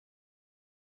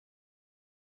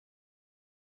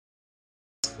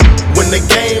the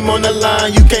game on the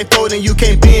line, you can't fold and you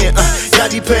can't bend.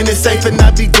 Y'all be playing it safe and I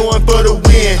be going for the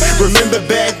win. Remember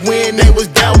back when they was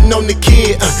doubting on the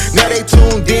kid. Now they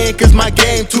tuned in cause my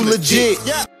game too legit.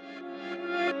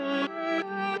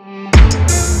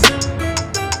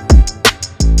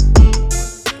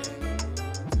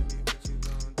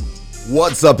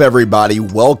 What's up, everybody?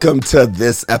 Welcome to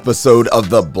this episode of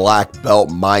the Black Belt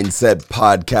Mindset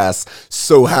Podcast.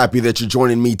 So happy that you're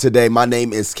joining me today. My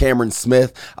name is Cameron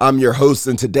Smith. I'm your host,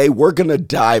 and today we're going to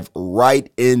dive right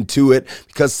into it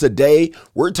because today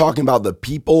we're talking about the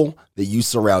people that you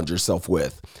surround yourself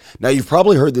with. Now, you've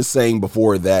probably heard this saying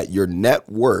before that your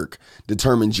network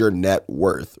determines your net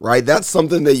worth, right? That's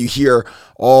something that you hear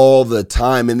all the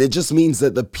time, and it just means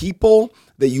that the people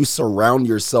that you surround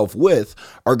yourself with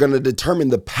are going to determine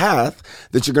the path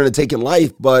that you're going to take in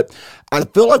life. But I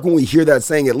feel like when we hear that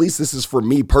saying, at least this is for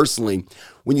me personally,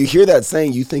 when you hear that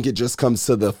saying, you think it just comes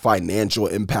to the financial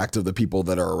impact of the people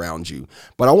that are around you.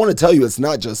 But I want to tell you, it's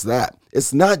not just that.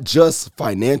 It's not just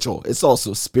financial. It's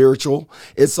also spiritual.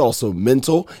 It's also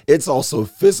mental. It's also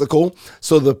physical.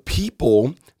 So the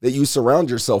people that you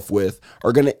surround yourself with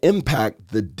are going to impact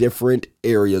the different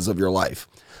areas of your life.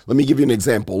 Let me give you an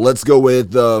example. Let's go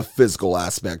with the physical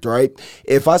aspect, right?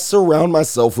 If I surround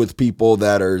myself with people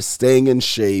that are staying in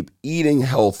shape, eating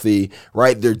healthy,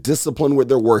 right? They're disciplined with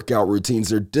their workout routines.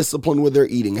 They're disciplined with their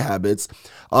eating habits.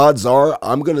 Odds are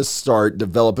I'm going to start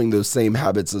developing those same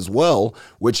habits as well,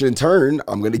 which in turn,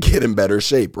 I'm going to get in better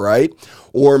shape, right?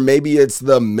 Or maybe it's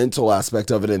the mental aspect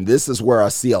of it. And this is where I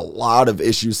see a lot of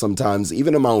issues sometimes,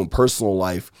 even in my own personal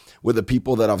life, with the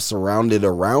people that I've surrounded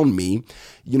around me.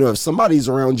 You know, if somebody's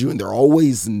around you and they're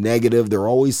always negative, they're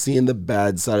always seeing the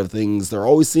bad side of things, they're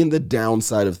always seeing the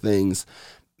downside of things,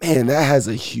 man, that has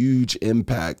a huge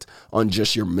impact on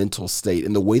just your mental state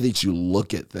and the way that you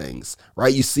look at things,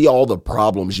 right? You see all the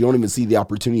problems. You don't even see the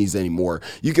opportunities anymore.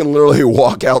 You can literally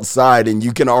walk outside and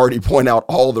you can already point out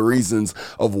all the reasons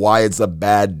of why it's a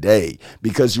bad day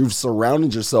because you've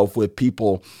surrounded yourself with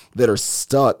people that are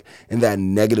stuck in that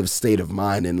negative state of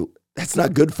mind. And that's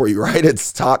not good for you, right?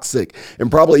 It's toxic.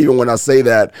 And probably even when I say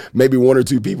that, maybe one or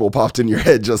two people popped in your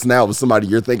head just now of somebody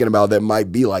you're thinking about that might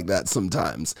be like that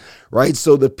sometimes, right?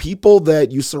 So the people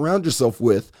that you surround yourself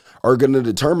with are going to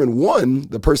determine, one,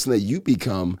 the person that you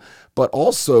become, but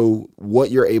also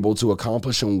what you're able to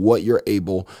accomplish and what you're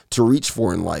able to reach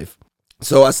for in life.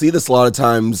 So I see this a lot of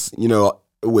times, you know,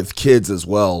 with kids as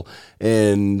well.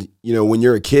 And, you know, when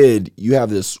you're a kid, you have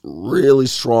this really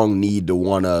strong need to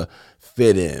want to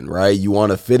fit in, right? You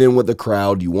want to fit in with the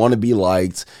crowd. You want to be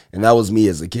liked. And that was me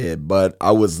as a kid, but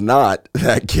I was not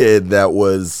that kid that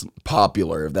was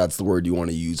popular, if that's the word you want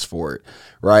to use for it,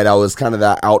 right? I was kind of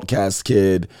that outcast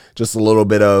kid. Just a little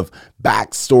bit of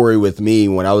backstory with me.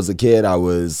 When I was a kid, I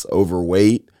was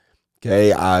overweight.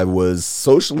 Okay, I was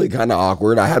socially kind of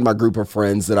awkward. I had my group of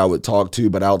friends that I would talk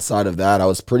to, but outside of that, I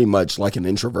was pretty much like an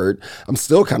introvert. I'm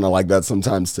still kind of like that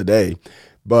sometimes today,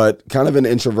 but kind of an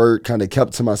introvert, kind of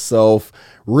kept to myself,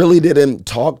 really didn't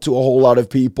talk to a whole lot of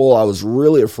people. I was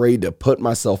really afraid to put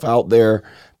myself out there,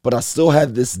 but I still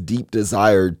had this deep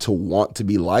desire to want to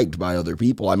be liked by other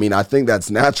people. I mean, I think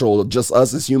that's natural. Just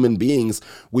us as human beings,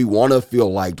 we want to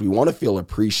feel liked. We want to feel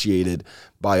appreciated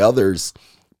by others.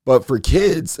 But for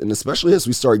kids, and especially as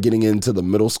we start getting into the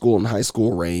middle school and high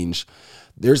school range,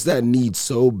 there's that need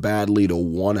so badly to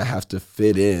want to have to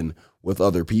fit in with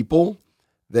other people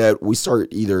that we start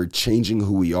either changing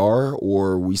who we are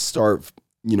or we start,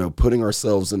 you know, putting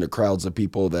ourselves into crowds of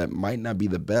people that might not be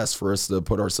the best for us to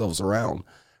put ourselves around,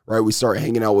 right? We start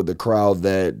hanging out with the crowd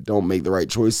that don't make the right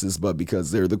choices, but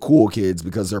because they're the cool kids,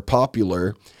 because they're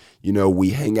popular, you know, we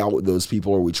hang out with those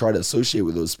people or we try to associate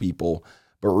with those people,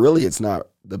 but really it's not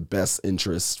the best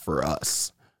interest for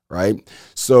us, right?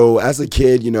 So as a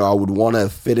kid, you know, I would want to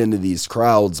fit into these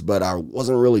crowds, but I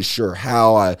wasn't really sure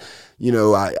how. I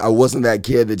wasn't that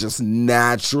kid that just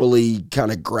naturally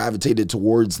kind of gravitated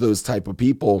towards those type of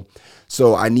people.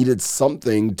 So I needed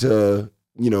something to,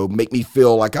 you know, make me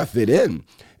feel like I fit in.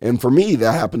 And for me,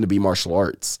 that happened to be martial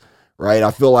arts, right?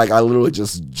 I feel like I literally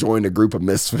just joined a group of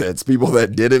misfits, people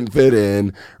that didn't fit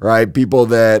in, right? People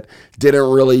that didn't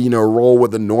really, you know, roll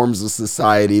with the norms of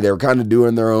society. They were kind of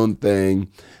doing their own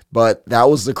thing. But that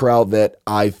was the crowd that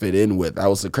I fit in with. That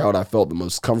was the crowd I felt the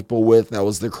most comfortable with. That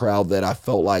was the crowd that I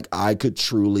felt like I could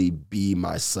truly be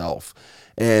myself.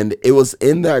 And it was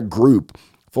in that group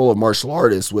full of martial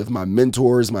artists with my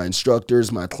mentors, my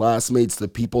instructors, my classmates, the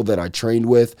people that I trained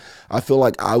with. I feel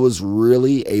like I was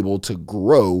really able to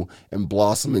grow and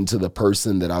blossom into the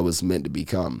person that I was meant to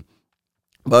become.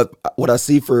 But what I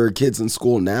see for kids in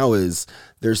school now is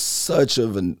there's such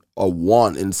of a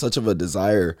want and such of a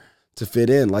desire to fit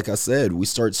in. Like I said, we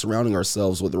start surrounding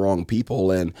ourselves with the wrong people.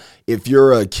 And if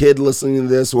you're a kid listening to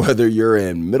this, whether you're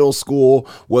in middle school,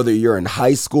 whether you're in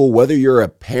high school, whether you're a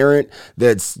parent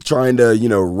that's trying to,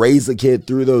 raise a kid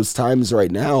through those times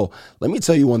right now, let me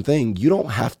tell you one thing. You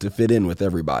don't have to fit in with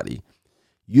everybody.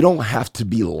 You don't have to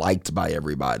be liked by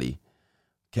everybody.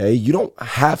 Okay? You don't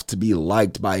have to be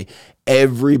liked by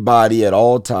everybody at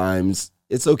all times.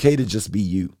 It's okay to just be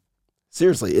you.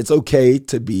 Seriously, it's okay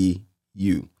to be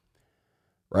you.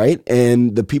 Right?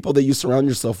 And the people that you surround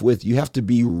yourself with, you have to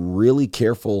be really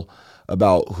careful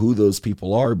about who those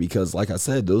people are, because like I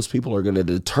said, those people are going to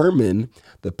determine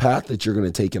the path that you're going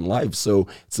to take in life. So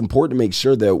it's important to make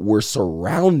sure that we're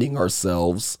surrounding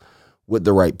ourselves with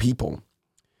the right people.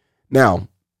 Now,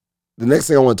 the next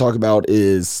thing I want to talk about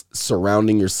is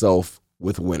surrounding yourself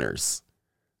with winners.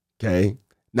 Okay?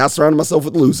 Not surrounding myself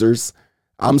with losers.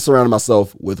 I'm surrounding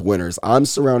myself with winners. I'm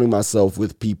surrounding myself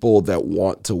with people that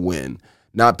want to win.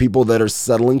 Not people that are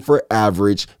settling for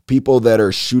average, people that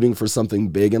are shooting for something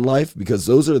big in life, because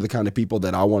those are the kind of people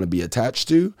that I want to be attached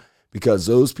to, because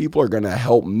those people are going to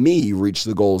help me reach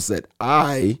the goals that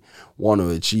I want to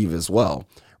achieve as well.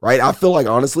 Right? I feel like,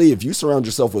 honestly, if you surround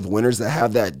yourself with winners that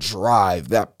have that drive,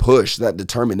 that push, that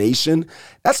determination,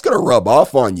 that's going to rub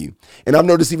off on you. And I've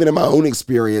noticed even in my own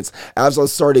experience, as I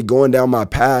started going down my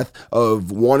path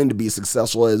of wanting to be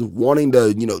successful, as wanting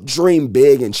to, dream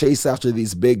big and chase after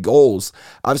these big goals,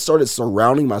 I've started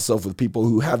surrounding myself with people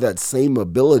who have that same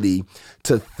ability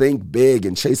to think big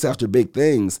and chase after big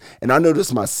things. And I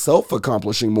noticed myself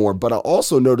accomplishing more, but I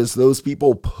also noticed those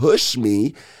people push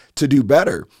me to do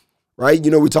better. Right?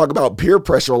 We talk about peer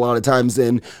pressure a lot of times,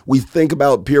 and we think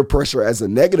about peer pressure as a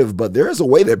negative, but there is a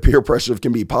way that peer pressure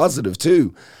can be positive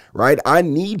too, right? I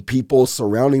need people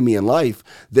surrounding me in life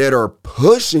that are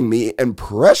pushing me and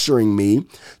pressuring me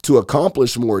to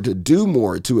accomplish more, to do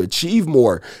more, to achieve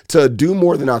more, to do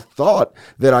more than I thought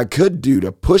that I could do,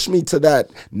 to push me to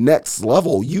that next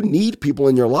level. You need people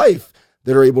in your life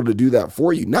that are able to do that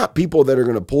for you, not people that are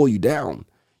going to pull you down.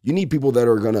 You need people that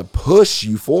are going to push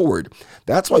you forward.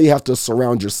 That's why you have to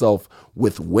surround yourself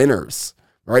with winners,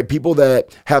 right? People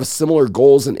that have similar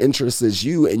goals and interests as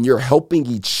you, and you're helping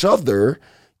each other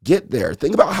get there.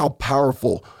 Think about how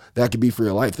powerful that could be for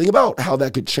your life. Think about how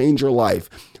that could change your life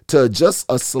to just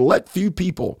a select few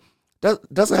people.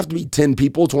 That doesn't have to be 10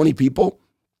 people, 20 people,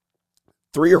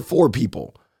 3 or 4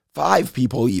 people, 5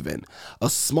 people even. A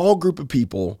small group of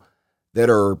people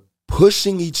that are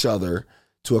pushing each other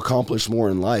to accomplish more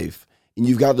in life. And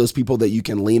you've got those people that you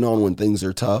can lean on when things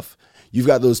are tough. You've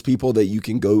got those people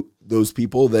that those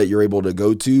people that you're able to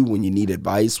go to when you need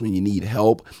advice, when you need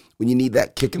help, when you need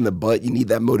that kick in the butt, you need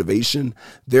that motivation.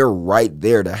 They're right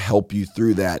there to help you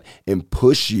through that and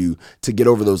push you to get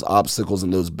over those obstacles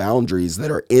and those boundaries that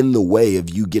are in the way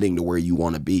of you getting to where you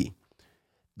want to be.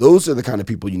 Those are the kind of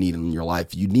people you need in your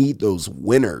life. You need those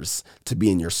winners to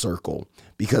be in your circle,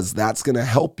 because that's going to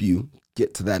help you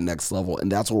get to that next level.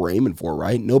 And that's what we're aiming for,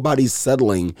 right? Nobody's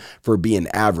settling for being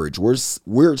average.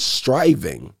 We're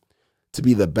striving to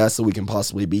be the best that we can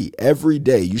possibly be. Every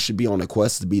day you should be on a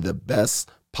quest to be the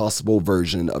best possible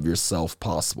version of yourself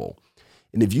possible.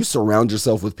 And if you surround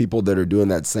yourself with people that are doing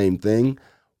that same thing,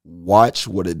 watch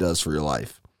what it does for your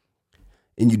life.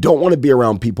 And you don't want to be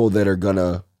around people that are going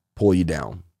to pull you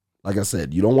down. Like I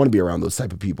said, you don't want to be around those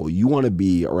type of people. You want to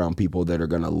be around people that are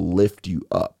going to lift you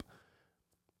up.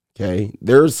 Okay.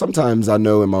 There's sometimes, I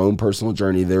know in my own personal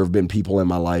journey, there have been people in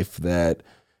my life that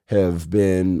have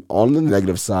been on the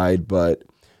negative side, but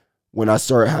when I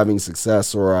start having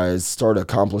success or I start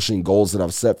accomplishing goals that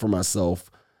I've set for myself,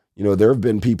 there have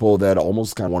been people that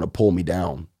almost kind of want to pull me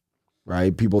down,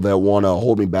 right? People that want to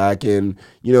hold me back. And,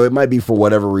 it might be for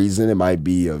whatever reason. It might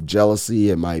be of jealousy.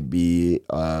 It might be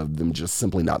them just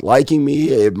simply not liking me.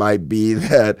 It might be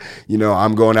that,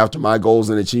 I'm going after my goals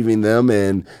and achieving them,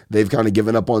 and they've kind of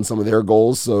given up on some of their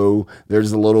goals. So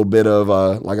there's a little bit of,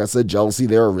 like I said, jealousy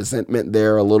there, resentment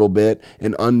there a little bit.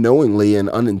 And unknowingly and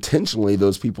unintentionally,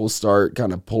 those people start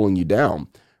kind of pulling you down.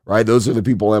 Right? Those are the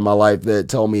people in my life that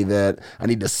tell me that I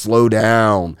need to slow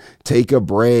down, take a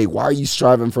break. Why are you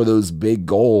striving for those big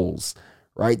goals?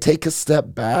 Right? Take a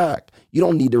step back. You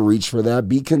don't need to reach for that.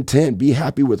 Be content. Be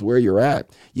happy with where you're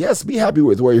at. Yes, be happy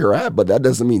with where you're at, but that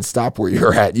doesn't mean stop where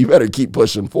you're at. You better keep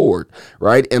pushing forward.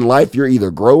 Right? In life, you're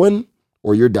either growing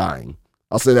or you're dying.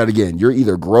 I'll say that again. You're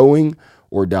either growing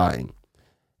or dying.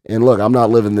 And look, I'm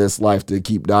not living this life to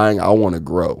keep dying. I want to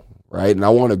grow. Right? And I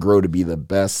want to grow to be the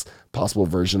best possible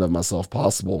version of myself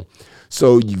possible.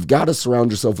 So you've got to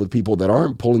surround yourself with people that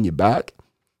aren't pulling you back.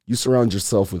 You surround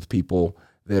yourself with people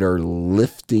that are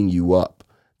lifting you up,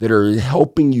 that are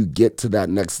helping you get to that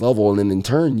next level. And then in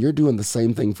turn, you're doing the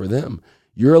same thing for them.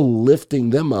 You're lifting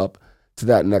them up to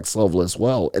that next level as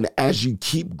well. And as you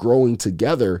keep growing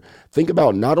together, think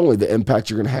about not only the impact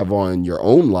you're going to have on your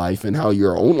own life and how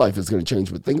your own life is going to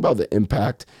change, but think about the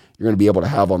impact you're going to be able to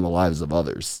have on the lives of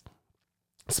others.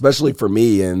 Especially for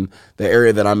me in the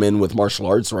area that I'm in with martial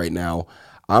arts right now,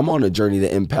 I'm on a journey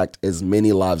to impact as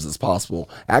many lives as possible.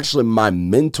 Actually, my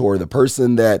mentor, the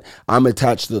person that I'm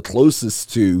attached the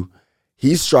closest to,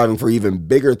 he's striving for even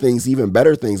bigger things, even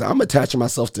better things. I'm attaching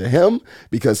myself to him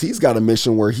because he's got a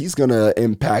mission where he's going to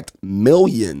impact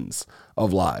millions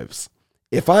of lives.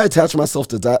 If I attach myself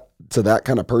to that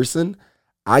kind of person,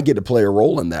 I get to play a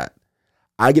role in that.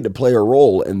 I get to play a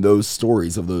role in those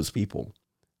stories of those people.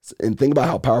 And think about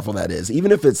how powerful that is.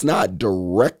 Even if it's not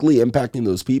directly impacting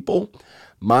those people,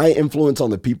 my influence on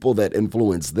the people that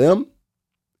influence them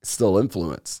is still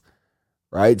influence,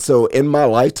 right? So in my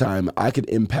lifetime, I could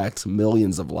impact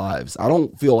millions of lives. I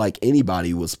don't feel like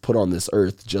anybody was put on this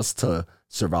earth just to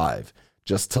survive,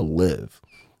 just to live.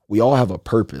 We all have a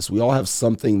purpose. We all have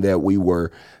something that we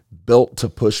were built to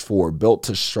push for, built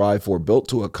to strive for, built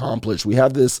to accomplish. We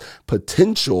have this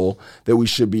potential that we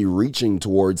should be reaching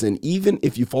towards. And even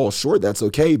if you fall short, that's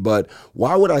okay. But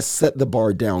why would I set the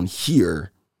bar down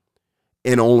here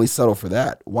and only settle for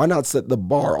that? Why not set the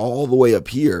bar all the way up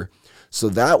here? So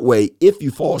that way, if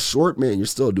you fall short, man, you're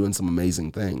still doing some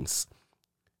amazing things.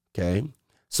 Okay.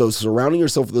 So surrounding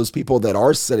yourself with those people that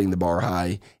are setting the bar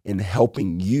high and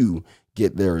helping you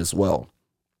get there as well.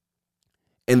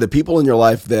 And the people in your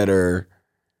life that are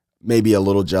maybe a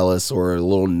little jealous or a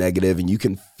little negative, and you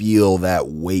can feel that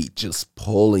weight just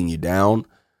pulling you down.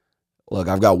 Look,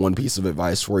 I've got one piece of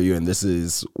advice for you, and this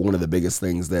is one of the biggest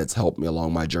things that's helped me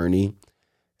along my journey.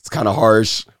 It's kind of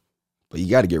harsh, but you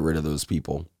got to get rid of those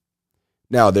people.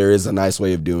 Now, there is a nice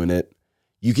way of doing it.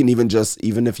 You can even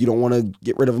if you don't want to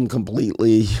get rid of them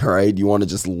completely, right? You want to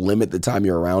just limit the time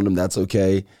you're around them, that's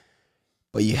okay.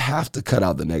 But you have to cut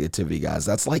out the negativity, guys.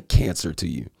 That's like cancer to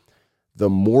you. The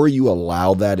more you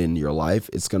allow that in your life,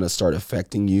 it's going to start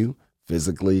affecting you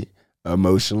physically,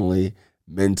 emotionally,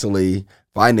 mentally,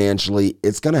 financially.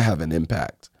 It's going to have an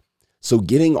impact. So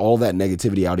getting all that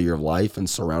negativity out of your life and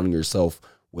surrounding yourself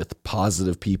with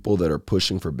positive people that are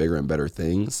pushing for bigger and better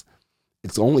things,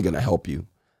 it's only going to help you.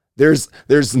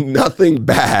 There's nothing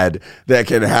bad that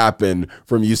can happen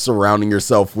from you surrounding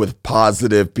yourself with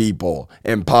positive people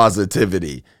and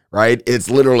positivity, right? It's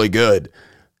literally good.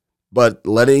 But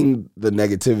letting the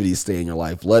negativity stay in your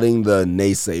life, letting the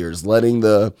naysayers, letting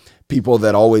the people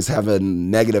that always have a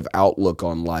negative outlook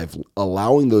on life,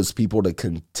 allowing those people to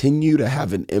continue to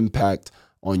have an impact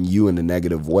on you in a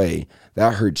negative way,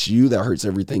 that hurts you. That hurts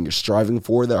everything you're striving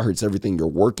for. That hurts everything you're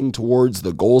working towards,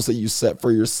 the goals that you set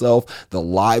for yourself, the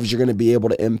lives you're going to be able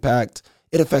to impact.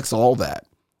 It affects all that.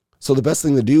 So the best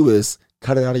thing to do is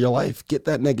cut it out of your life. Get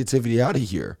that negativity out of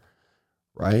here,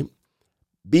 right?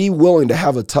 Be willing to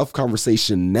have a tough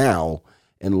conversation now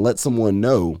and let someone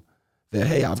know that,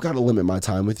 hey, I've got to limit my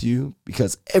time with you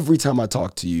because every time I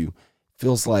talk to you,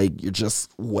 feels like you're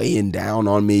just weighing down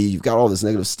on me. You've got all this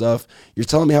negative stuff. You're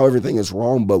telling me how everything is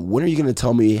wrong, but when are you going to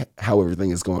tell me how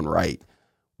everything is going right?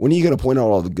 When are you going to point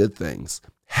out all the good things?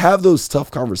 Have those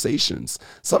tough conversations.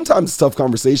 Sometimes tough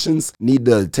conversations need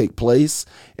to take place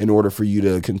in order for you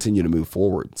to continue to move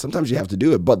forward. Sometimes you have to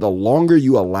do it, but the longer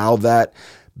you allow that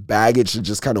baggage to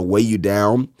just kind of weigh you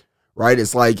down, right?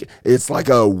 It's like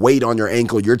a weight on your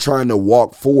ankle. You're trying to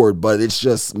walk forward, but it's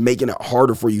just making it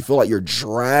harder for you. You feel like you're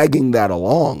dragging that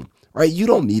along, right? You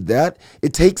don't need that.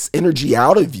 It takes energy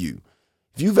out of you.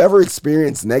 If you've ever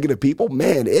experienced negative people,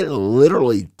 man, it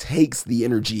literally takes the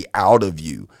energy out of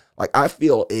you. Like I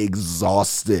feel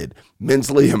exhausted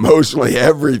mentally, emotionally,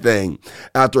 everything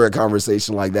after a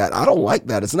conversation like that. I don't like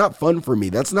that. It's not fun for me.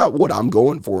 That's not what I'm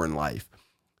going for in life.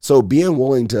 So being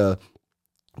willing to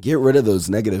get rid of those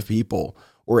negative people,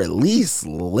 or at least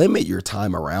limit your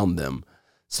time around them.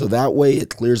 So that way it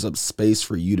clears up space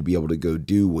for you to be able to go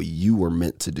do what you were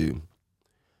meant to do.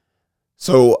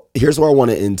 So here's where I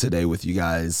want to end today with you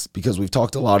guys, because we've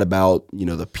talked a lot about,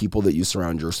 the people that you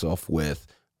surround yourself with.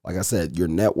 Like I said, your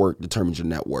network determines your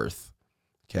net worth.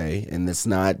 Okay. And it's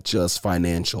not just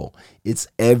financial. It's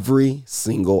every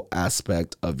single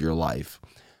aspect of your life.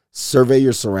 Survey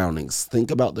your surroundings.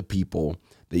 Think about the people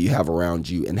that you have around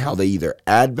you and how they either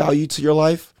add value to your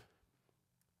life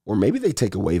or maybe they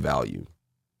take away value.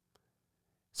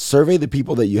 Survey the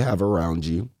people that you have around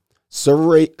you.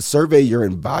 Survey your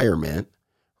environment,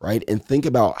 right? And think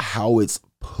about how it's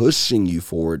pushing you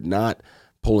forward, not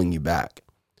pulling you back.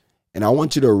 And I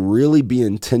want you to really be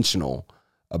intentional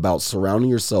about surrounding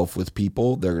yourself with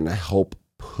people that are going to help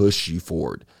push you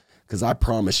forward. Because I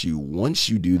promise you, once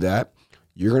you do that,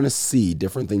 you're going to see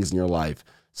different things in your life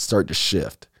start to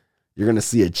shift. You're going to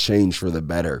see a change for the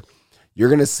better. You're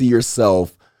going to see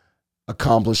yourself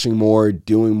accomplishing more,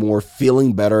 doing more,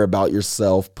 feeling better about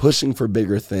yourself, pushing for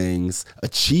bigger things,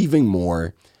 achieving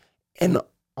more. And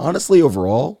honestly,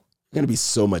 overall, you're going to be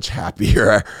so much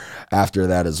happier after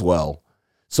that as well.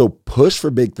 So push for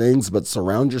big things, but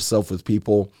surround yourself with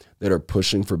people that are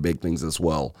pushing for big things as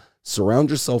well. Surround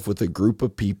yourself with a group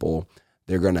of people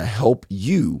that are going to help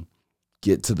you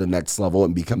get to the next level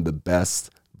and become the best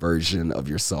version of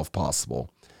yourself possible.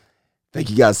 Thank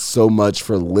you guys so much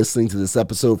for listening to this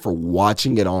episode, for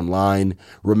watching it online.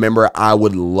 Remember, I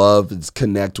would love to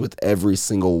connect with every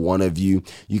single one of you.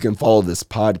 You can follow this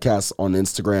podcast on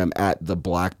Instagram at The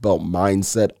Black Belt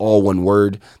Mindset, all one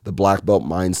word, The Black Belt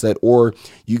Mindset, or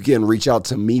you can reach out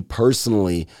to me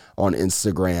personally on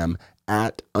Instagram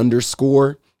at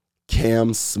 _Cam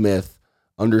Smith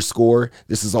 _.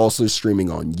 This is also streaming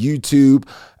on YouTube,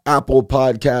 Apple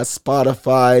Podcasts,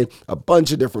 Spotify, a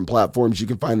bunch of different platforms. You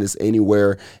can find this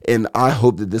anywhere. And I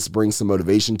hope that this brings some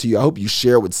motivation to you. I hope you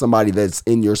share it with somebody that's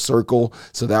in your circle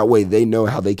so that way they know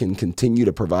how they can continue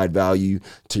to provide value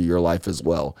to your life as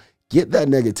well. Get that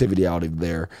negativity out of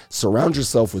there. Surround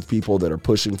yourself with people that are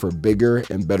pushing for bigger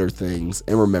and better things.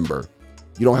 And remember,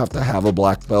 you don't have to have a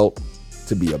black belt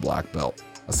to be a black belt.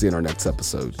 I'll see you in our next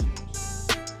episode.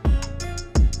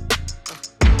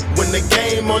 When the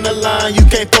game on the line, you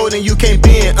can't fold and you can't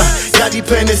bend. Y'all be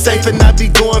playing it safe and I be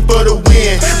going for the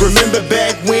win. Remember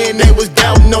back when they was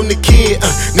doubting on the kid.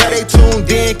 Now they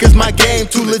tuned in cause my game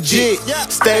too legit.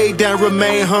 Stayed down,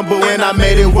 remain humble and I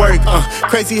made it work.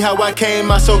 Crazy how I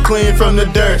came out so clean from the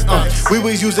dirt. We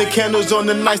was using candles on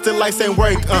the nights the lights ain't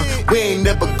work. We ain't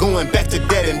never going back to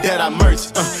that and that I merch.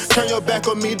 Turn your back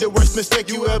on me, the worst mistake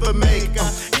you ever make.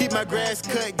 Keep my grass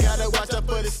cut, gotta watch out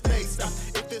for the snakes.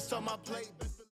 If it's on my plate.